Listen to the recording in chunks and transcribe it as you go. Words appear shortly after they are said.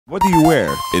What do you wear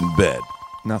in bed?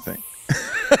 Nothing.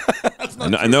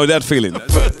 I know that feeling.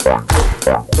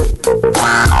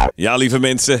 Ja, lieve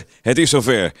mensen, het is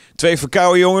zover. 2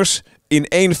 verkouden jongens in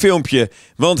 1 filmpje,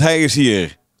 want hij is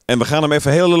hier. En we gaan hem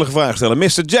even een heel lullige vraag stellen.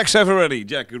 Mr. Jack Savoretti.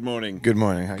 Jack, good morning. Good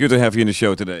morning. Good to have you in the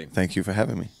show today. Thank you for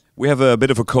having me. We have a bit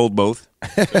of a cold both.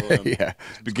 So, Yeah.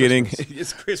 beginning.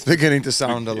 It's Christmas. Beginning to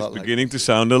sound a lot Beginning to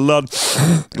sound a lot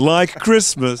like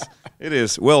Christmas. It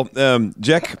is. Well,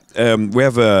 Jack, we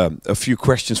have a few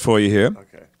questions for you here.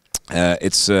 Okay.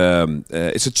 It's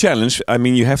a challenge. I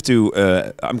mean, you have to.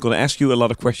 I'm going to ask you a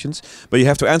lot of questions, but you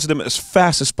have to answer them as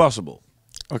fast as possible.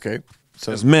 Okay.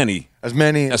 So As many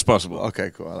as possible.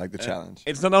 Okay, cool. I like the challenge.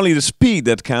 It's not only the speed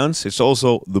that counts; it's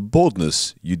also the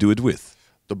boldness you do it with.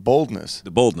 The boldness.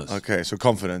 The boldness. Okay, so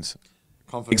confidence.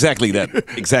 Exactly that.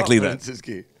 Exactly that. Confidence is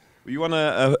key. You want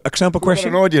an example We got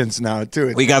question? an audience now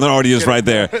too. We got an audience right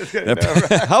there.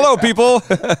 Hello, people.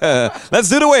 Let's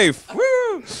do the wave.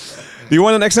 Woo! Do you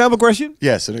want an example question?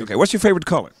 Yes. Okay. What's your favorite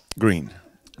color? Green.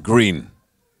 Green.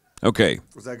 Okay.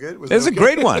 Was that good? It's a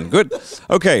great one. Good.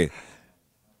 Okay.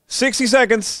 60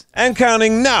 seconds and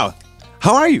counting now.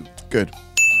 How are you? Good.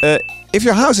 If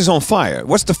your house is on fire,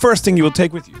 what's the first thing you will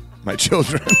take with you? My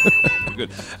children.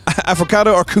 Good.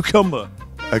 Avocado or cucumber?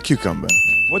 A cucumber.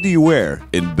 What do you wear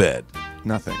in bed?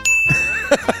 Nothing.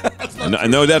 I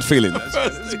know that feeling.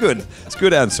 It's good. It's a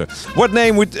good answer. What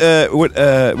name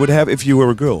would have if you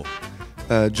were a girl?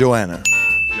 Joanna.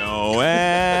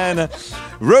 Joanna.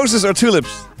 Roses or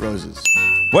tulips? Roses.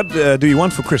 What do you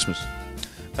want for Christmas?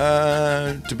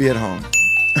 To be at home.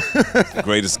 The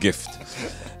greatest gift.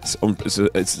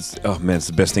 Oh man, it's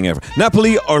the best thing ever.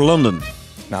 Napoli or London?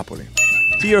 Napoli.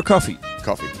 Tea or coffee?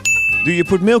 Coffee. Do you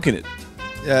put milk in it?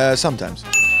 Sometimes.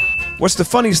 What's the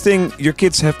funniest thing your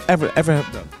kids have ever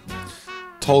have done?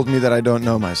 Told me that I don't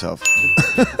know myself.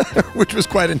 Which was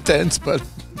quite intense, but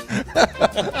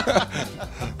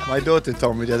my daughter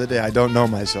told me the other day I don't know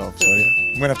myself. So yeah,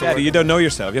 I'm gonna have to. Daddy, you don't know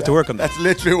yourself. You have to work on that. That's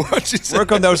literally what she said.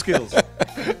 Work on those skills.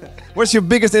 What's your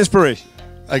biggest inspiration?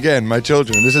 Again, my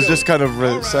children. This is just kind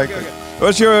of cycling.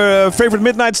 What's your favorite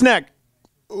midnight snack?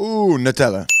 Ooh,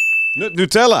 Nutella.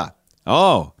 Nutella.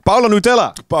 Oh, Paolo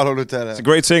Nutella. Paolo Nutella. It's a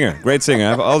great singer. Great singer. I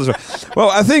have all this. Well,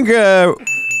 I think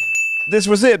this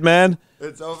was it, man.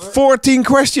 It's over. 14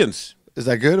 questions. Is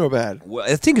that good or bad? Well,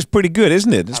 I think it's pretty good,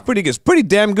 isn't it? It's pretty good. It's pretty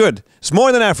damn good. It's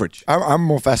more than average. I'm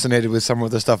more fascinated with some of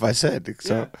the stuff I said.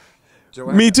 So,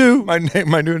 Joanna. Me too.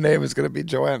 My new name is gonna be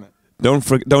Joanna.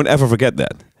 Don't ever forget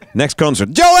that. Next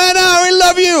concert, Joanna, we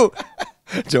love you.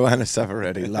 Joanna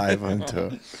Savoretti live on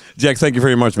tour. Jack, thank you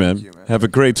very much, man. You, man. Have a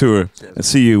great tour. Cheers. And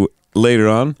see you later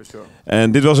on. For sure.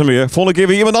 En dit was hem weer. Volgende keer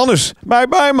weer iemand anders. Bye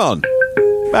bye, man.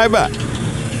 Bye bye.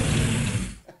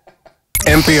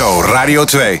 NPO Radio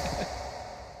 2.